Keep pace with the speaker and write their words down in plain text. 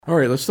All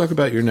right, let's talk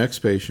about your next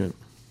patient.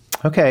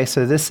 Okay,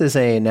 so this is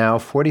a now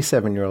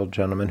 47-year-old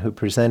gentleman who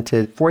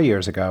presented 4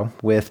 years ago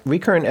with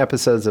recurrent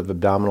episodes of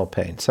abdominal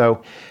pain.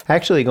 So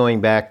actually going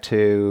back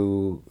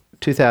to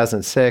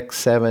 2006,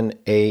 7,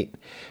 8,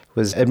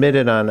 was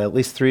admitted on at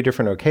least 3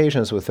 different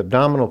occasions with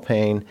abdominal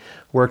pain,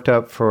 worked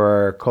up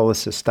for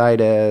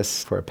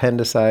cholecystitis, for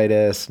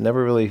appendicitis,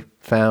 never really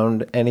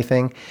found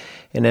anything.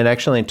 And then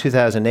actually in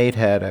 2008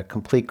 had a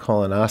complete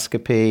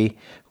colonoscopy,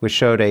 which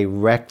showed a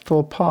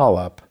rectal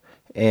polyp,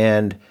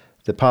 and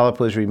the polyp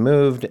was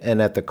removed,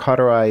 and at the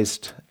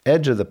cauterized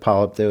edge of the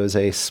polyp, there was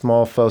a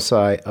small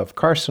foci of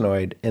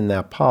carcinoid in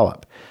that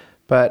polyp.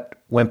 But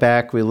went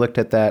back, we looked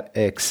at that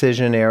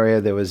excision area,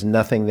 there was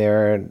nothing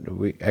there.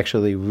 We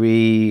actually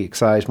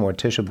re-excised more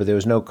tissue, but there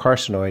was no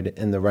carcinoid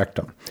in the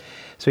rectum.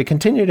 So he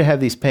continued to have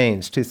these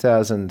pains,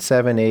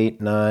 2007,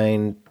 8,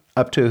 9,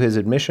 up to his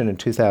admission in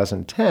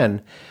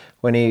 2010,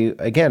 when he,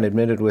 again,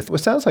 admitted with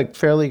what sounds like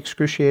fairly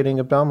excruciating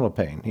abdominal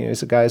pain.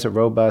 He's a guy's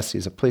robust,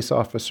 he's a police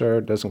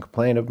officer, doesn't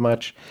complain of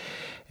much.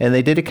 And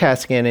they did a CAT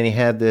scan, and he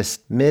had this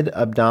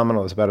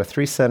mid-abdominal, it was about a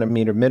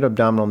 3-centimeter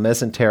mid-abdominal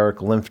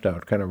mesenteric lymph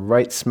node, kind of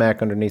right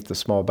smack underneath the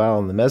small bowel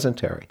in the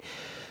mesentery.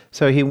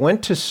 So he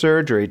went to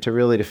surgery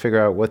to figure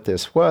out what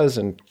this was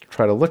and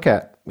try to look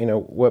at,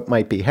 what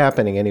might be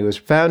happening. And he was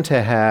found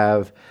to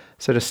have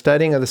sort of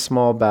studying of the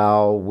small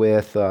bowel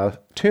with a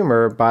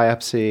tumor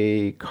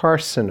biopsy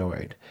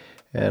carcinoid.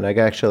 And I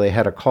actually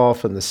had a call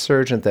from the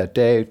surgeon that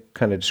day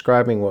kind of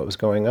describing what was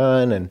going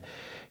on and,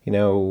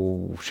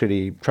 should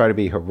he try to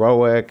be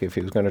heroic? If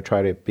he was going to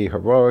try to be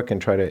heroic and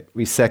try to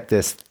resect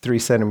this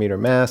 3-centimeter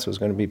mass, it was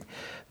going to be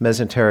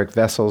mesenteric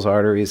vessels,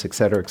 arteries, et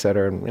cetera, et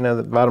cetera. And,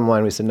 the bottom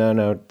line, we said,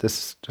 no, this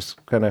is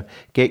just going to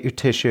get your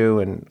tissue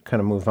and kind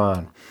of move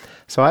on.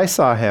 So I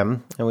saw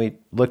him, and we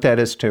looked at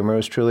his tumor. It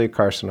was truly a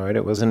carcinoid.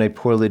 It wasn't a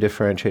poorly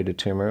differentiated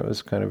tumor. It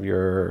was kind of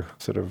your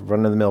sort of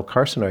run-of-the-mill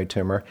carcinoid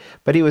tumor.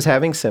 But he was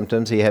having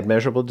symptoms. He had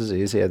measurable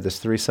disease. He had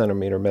this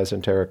 3-centimeter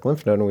mesenteric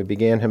lymph node, and we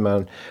began him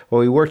on,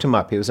 we worked him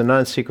up. He was a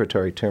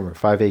non-secretory tumor,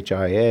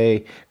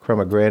 5-HIA,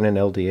 chromogranin,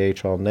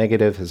 LDH, all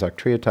negative. His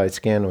octreotide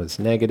scan was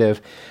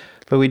negative.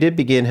 But we did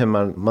begin him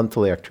on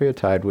monthly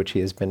octreotide, which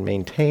he has been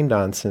maintained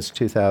on since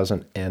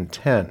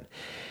 2010.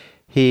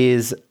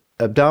 His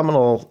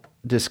abdominal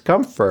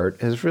discomfort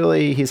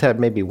he's had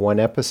maybe one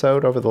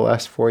episode over the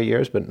last 4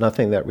 years, but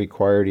nothing that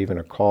required even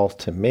a call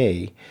to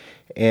me.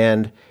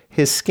 And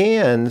his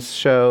scans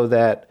show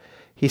that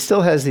he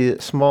still has the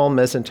small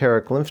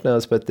mesenteric lymph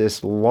nodes, but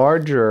this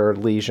larger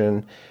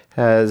lesion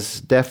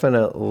has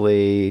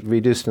definitely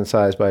reduced in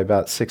size by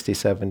about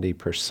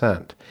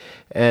 60-70%.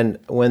 And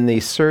when the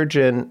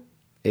surgeon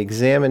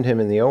examined him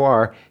in the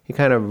OR, he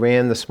kind of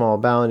ran the small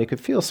bowel, and you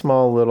could feel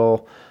small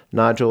little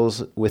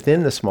nodules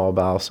within the small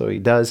bowel, so he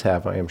does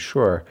have, I am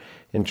sure,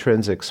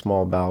 intrinsic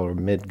small bowel or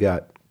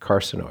mid-gut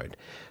carcinoid.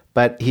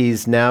 But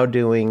he's now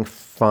doing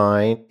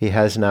fine. He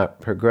has not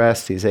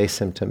progressed. He's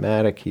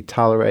asymptomatic. He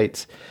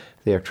tolerates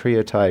the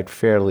octreotide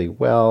fairly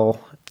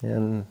well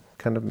and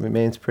kind of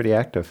remains pretty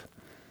active.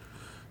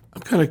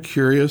 I'm kind of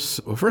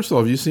curious. Well, first of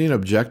all, have you seen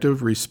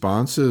objective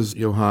responses,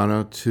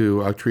 Johanna, to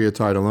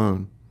octreotide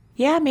alone?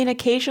 Yeah,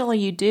 occasionally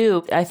you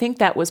do. I think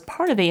that was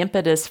part of the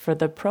impetus for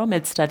the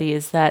PROMID study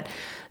is that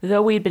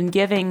though we'd been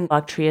giving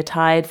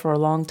octreotide for a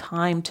long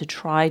time to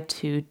try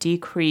to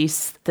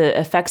decrease the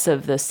effects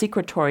of the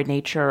secretory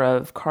nature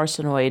of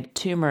carcinoid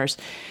tumors,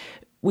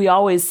 we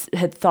always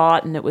had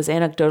thought, and it was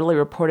anecdotally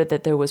reported,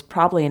 that there was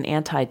probably an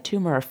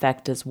anti-tumor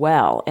effect as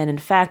well. And in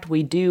fact,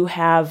 we do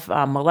have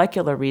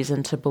molecular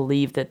reason to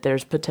believe that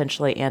there's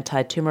potentially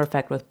anti-tumor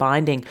effect with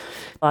binding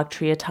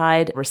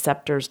octreotide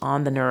receptors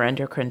on the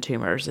neuroendocrine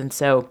tumors. And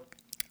so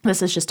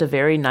this is just a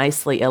very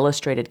nicely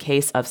illustrated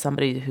case of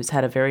somebody who's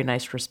had a very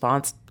nice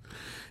response.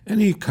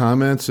 Any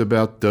comments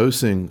about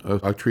dosing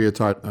of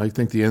octreotide? I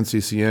think the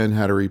NCCN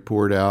had a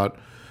report out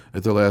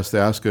at the last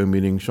ASCO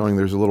meeting showing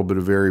there's a little bit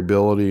of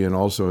variability and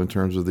also in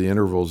terms of the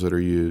intervals that are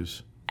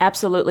used.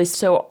 Absolutely.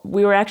 So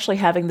we were actually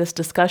having this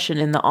discussion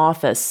in the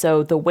office.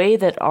 So the way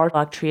that our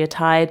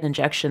octreotide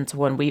injections,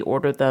 when we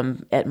order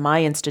them at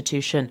my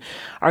institution,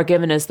 are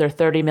given as their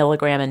 30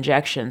 milligram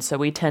injections. So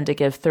we tend to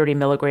give 30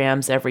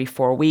 milligrams every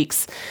 4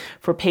 weeks.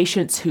 For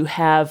patients who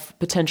have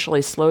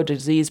potentially slow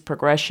disease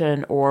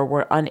progression or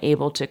were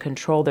unable to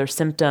control their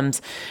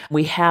symptoms,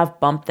 we have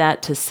bumped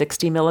that to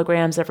 60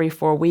 milligrams every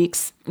 4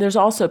 weeks. There's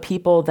also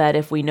people that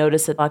if we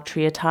notice that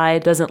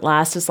octreotide doesn't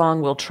last as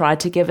long, we'll try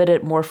to give it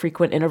at more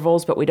frequent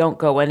intervals, but we don't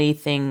go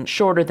anything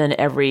shorter than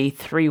every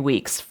 3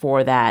 weeks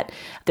for that.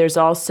 There's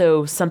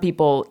also some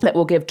people that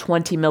will give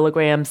 20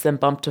 milligrams, then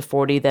bump to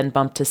 40, then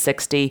bump to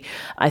 60.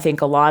 I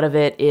think a lot of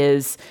it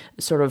is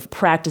sort of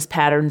practice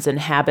patterns and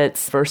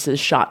habits versus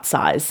shot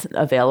size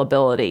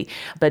availability.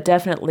 But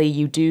definitely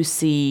you do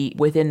see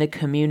within the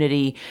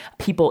community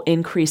people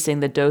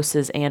increasing the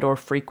doses and or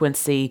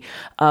frequency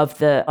of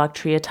the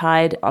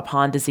octreotide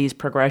upon disease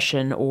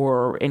progression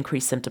or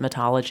increased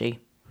symptomatology.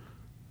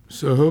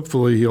 So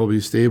hopefully he'll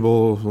be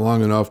stable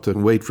long enough to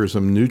wait for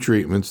some new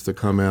treatments to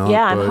come out.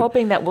 Yeah, I'm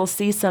hoping that we'll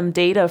see some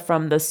data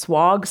from the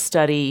SWOG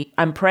study.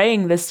 I'm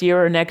praying this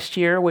year or next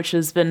year, which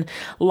has been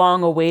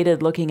long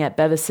awaited, looking at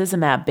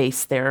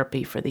bevacizumab-based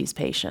therapy for these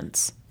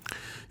patients.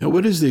 Now,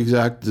 what is the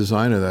exact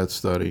design of that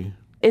study?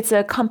 It's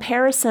a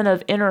comparison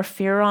of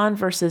interferon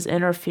versus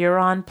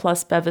interferon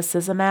plus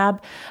bevacizumab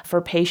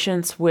for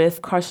patients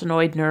with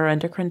carcinoid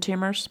neuroendocrine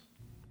tumors.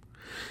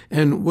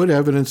 And what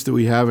evidence do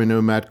we have? I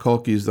know Matt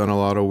Kulke's done a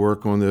lot of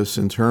work on this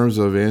in terms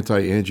of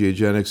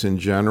anti-angiogenics in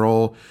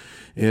general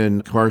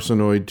in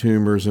carcinoid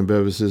tumors and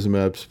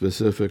bevacizumab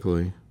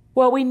specifically.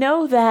 Well, we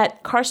know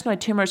that carcinoid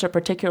tumors are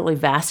particularly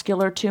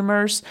vascular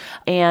tumors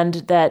and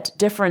that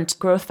different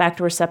growth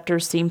factor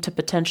receptors seem to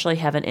potentially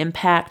have an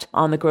impact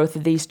on the growth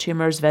of these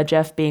tumors,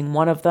 VEGF being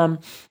one of them.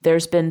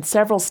 There's been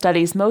several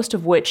studies, most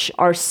of which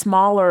are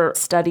smaller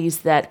studies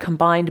that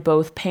combined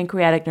both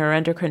pancreatic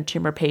neuroendocrine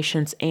tumor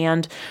patients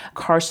and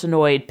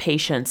carcinoid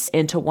patients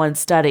into one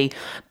study.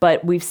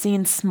 But we've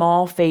seen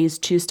small phase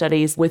 2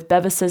 studies with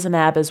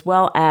bevacizumab as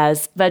well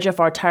as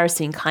VEGFR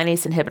tyrosine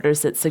kinase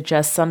inhibitors that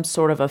suggest some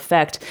sort of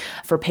effect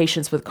for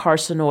patients with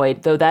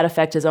carcinoid, though that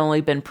effect has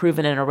only been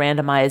proven in a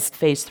randomized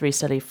phase 3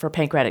 study for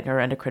pancreatic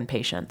neuroendocrine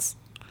patients.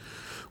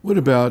 What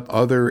about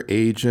other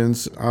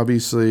agents?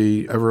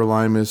 Obviously,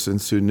 everolimus and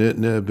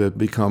sunitinib have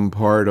become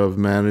part of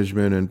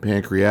management in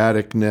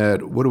pancreatic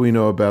NET. What do we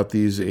know about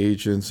these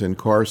agents in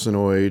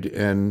carcinoid,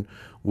 and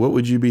what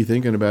would you be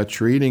thinking about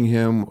treating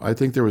him? I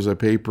think there was a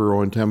paper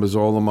on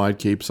temozolomide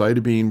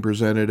capecitabine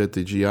presented at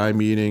the GI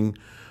meeting.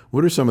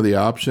 What are some of the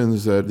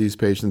options that these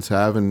patients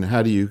have, and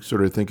how do you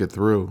sort of think it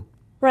through?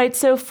 Right.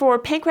 So for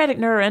pancreatic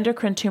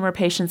neuroendocrine tumor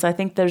patients, I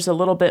think there's a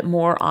little bit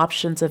more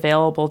options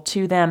available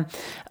to them,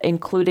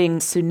 including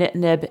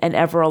sunitinib and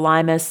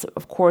everolimus.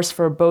 Of course,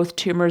 for both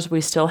tumors, we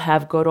still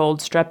have good old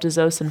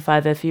streptozocin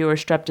 5-FU or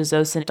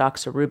streptozocin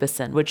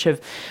doxorubicin, which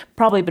have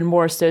probably been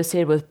more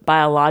associated with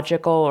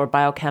biological or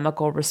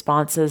biochemical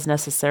responses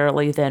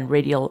necessarily than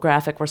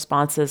radiographic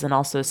responses, and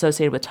also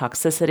associated with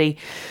toxicity.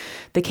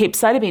 The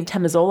capecitabine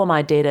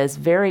temozolomide data is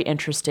very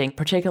interesting,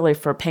 particularly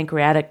for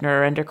pancreatic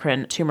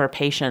neuroendocrine tumor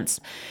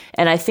patients.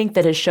 And I think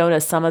that has shown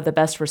us some of the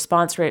best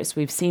response rates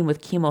we've seen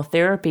with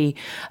chemotherapy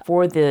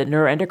for the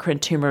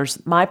neuroendocrine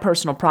tumors. My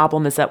personal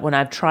problem is that when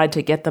I've tried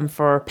to get them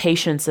for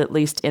patients, at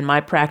least in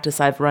my practice,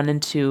 I've run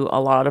into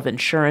a lot of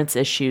insurance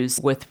issues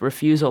with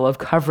refusal of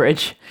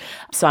coverage.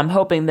 So I'm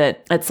hoping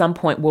that at some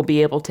point we'll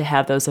be able to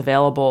have those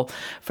available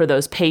for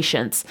those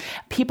patients.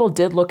 People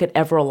did look at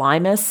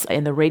everolimus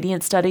in the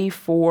RADIANT study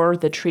for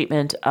the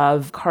treatment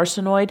of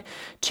carcinoid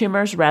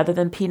tumors rather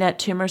than PNET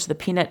tumors. The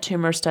PNET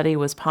tumor study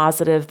was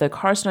positive. The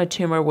carcinoid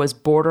tumor was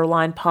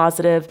borderline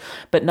positive,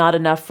 but not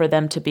enough for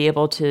them to be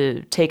able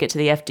to take it to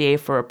the FDA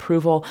for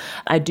approval.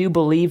 I do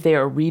believe they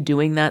are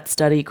redoing that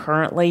study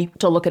currently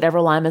to look at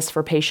everolimus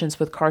for patients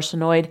with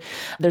carcinoid.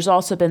 There's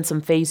also been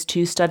some phase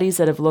 2 studies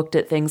that have looked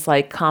at things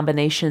like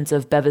combinations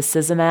of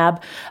bevacizumab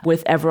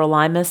with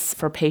everolimus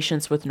for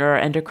patients with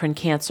neuroendocrine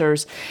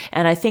cancers.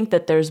 And I think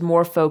that there's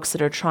more folks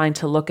that are trying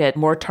to look at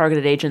more targeted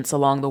agents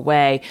along the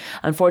way.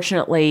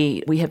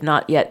 Unfortunately, we have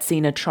not yet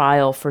seen a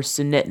trial for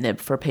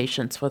sunitinib for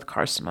patients with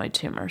carcinoid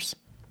tumors.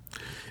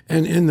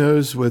 And in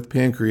those with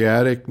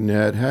pancreatic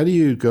NET, how do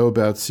you go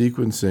about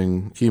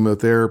sequencing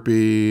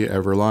chemotherapy,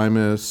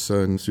 everolimus,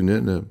 and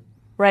sunitinib?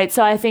 Right.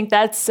 So I think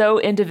that's so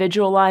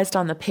individualized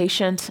on the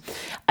patient.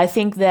 I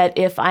think that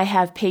if I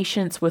have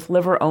patients with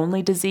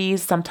liver-only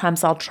disease,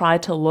 sometimes I'll try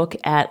to look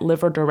at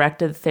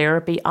liver-directed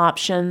therapy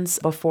options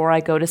before I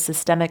go to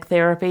systemic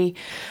therapy.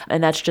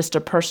 And that's just a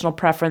personal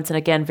preference and,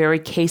 again, very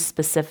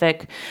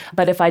case-specific.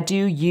 But if I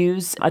do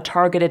use a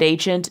targeted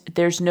agent,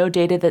 there's no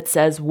data that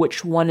says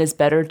which one is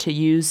better to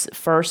use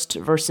first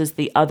versus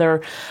the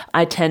other.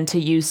 I tend to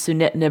use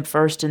sunitinib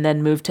first and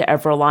then move to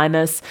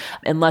everolimus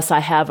unless I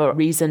have a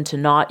reason to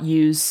not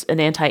use an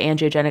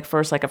anti-angiogenic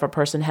first, like if a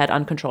person had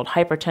uncontrolled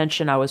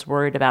hypertension, I was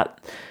worried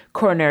about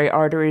coronary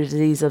artery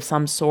disease of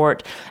some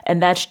sort. And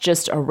that's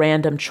just a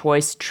random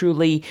choice.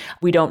 Truly,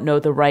 we don't know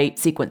the right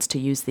sequence to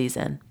use these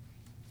in.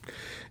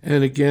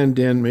 And again,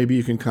 Dan, maybe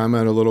you can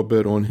comment a little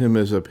bit on him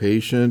as a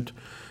patient.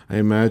 I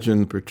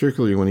imagine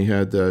particularly when he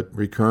had that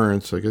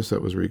recurrence, I guess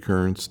that was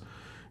recurrence,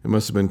 it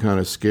must have been kind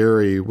of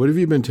scary. What have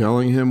you been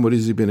telling him? What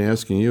has he been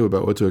asking you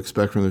about what to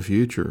expect from the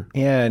future?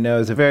 Yeah, no, it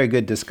was a very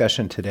good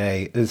discussion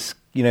today. It's,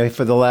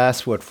 for the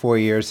last, 4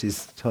 years,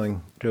 he's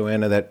telling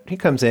Johanna that he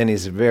comes in,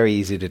 he's very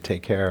easy to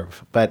take care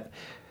of. But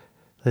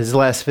his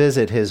last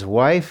visit, his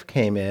wife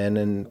came in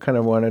and kind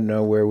of wanted to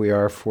know where we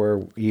are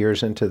 4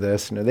 years into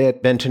this. They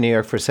had been to New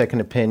York for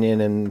second opinion,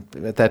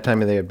 and at that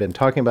time they had been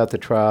talking about the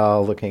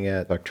trial, looking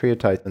at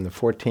octreotide in the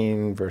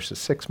 14 versus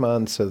 6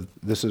 months. So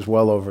this is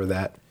well over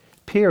that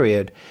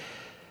period.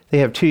 They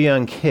have 2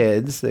 young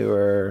kids. They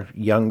were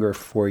younger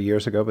 4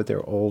 years ago, but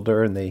they're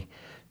older, and they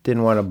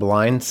didn't want to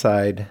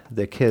blindside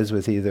the kids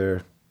with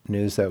either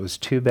news that was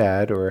too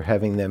bad or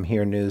having them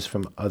hear news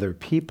from other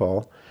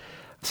people.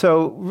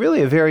 So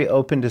really a very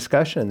open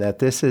discussion that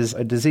this is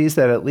a disease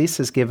that at least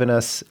has given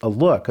us a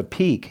look, a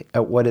peek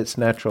at what its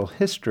natural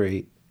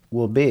history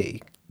will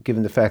be,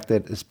 given the fact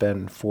that it's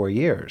been 4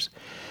 years.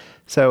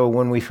 So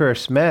when we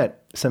first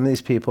met, some of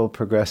these people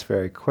progress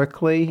very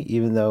quickly,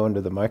 even though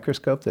under the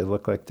microscope they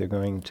look like they're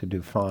going to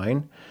do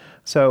fine.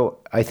 So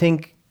I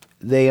think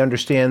they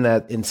understand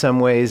that in some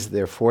ways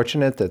they're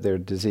fortunate that their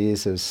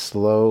disease is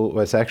slow,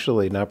 well, it's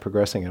actually not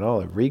progressing at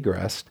all, it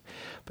regressed.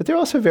 But they're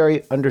also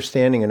very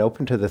understanding and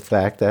open to the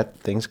fact that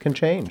things can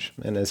change.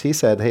 And as he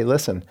said, hey,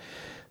 listen,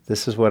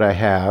 this is what I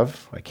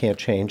have, I can't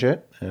change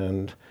it,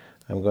 and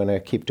I'm going to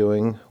keep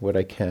doing what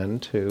I can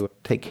to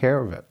take care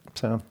of it.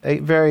 So a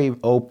very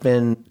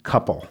open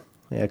couple,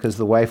 because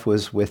the wife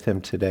was with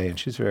him today, and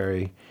she's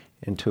very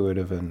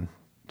intuitive and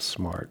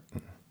smart,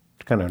 and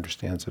kind of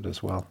understands it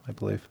as well, I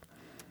believe.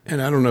 And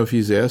I don't know if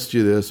he's asked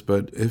you this,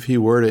 but if he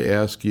were to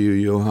ask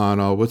you,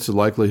 Johanna, what's the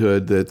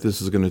likelihood that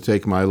this is going to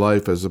take my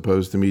life as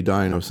opposed to me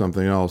dying of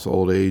something else,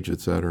 old age,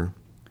 etc.?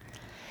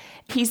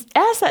 He's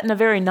asked that in a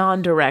very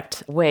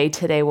non-direct way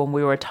today when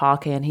we were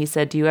talking. He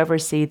said, do you ever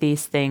see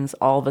these things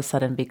all of a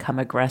sudden become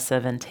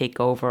aggressive and take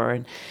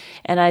over?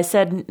 And I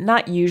said,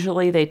 not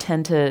usually. They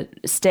tend to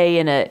stay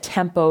in a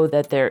tempo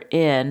that they're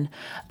in,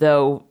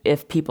 though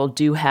if people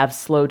do have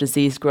slow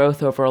disease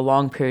growth over a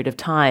long period of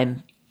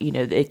time,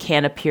 it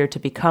can appear to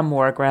become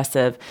more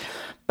aggressive.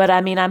 But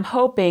I mean, I'm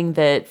hoping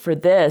that for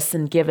this,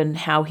 and given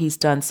how he's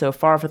done so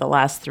far for the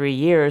last 3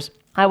 years,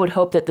 I would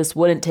hope that this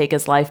wouldn't take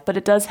his life, but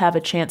it does have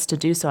a chance to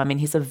do so. I mean,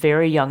 he's a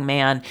very young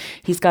man.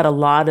 He's got a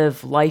lot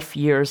of life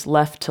years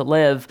left to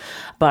live,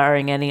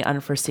 barring any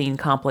unforeseen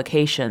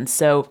complications.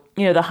 So,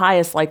 the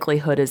highest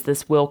likelihood is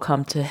this will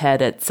come to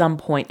head at some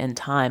point in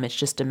time. It's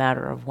just a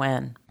matter of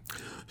when.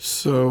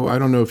 So I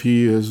don't know if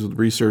he has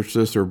researched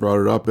this or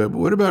brought it up, but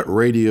what about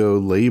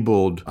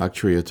radio-labeled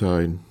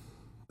octreotide?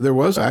 There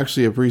was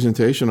actually a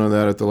presentation on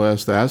that at the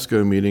last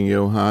ASCO meeting,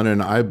 Johanna,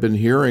 and I've been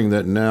hearing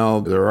that now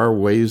there are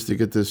ways to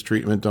get this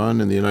treatment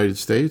done in the United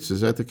States.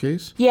 Is that the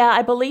case? Yeah,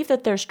 I believe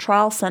that there's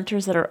trial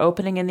centers that are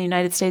opening in the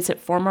United States. It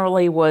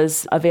formerly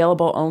was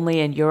available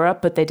only in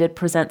Europe, but they did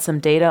present some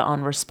data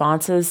on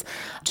responses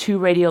to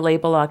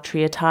radiolabeled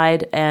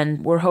octreotide,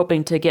 and we're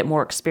hoping to get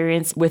more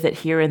experience with it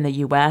here in the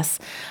U.S.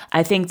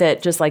 I think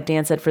that, just like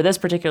Dan said, for this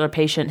particular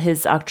patient,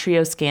 his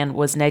Octreo scan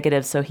was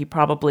negative, so he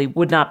probably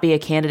would not be a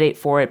candidate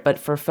for it, but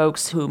for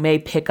folks who may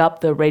pick up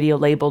the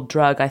radiolabeled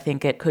drug, I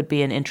think it could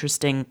be an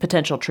interesting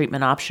potential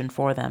treatment option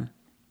for them.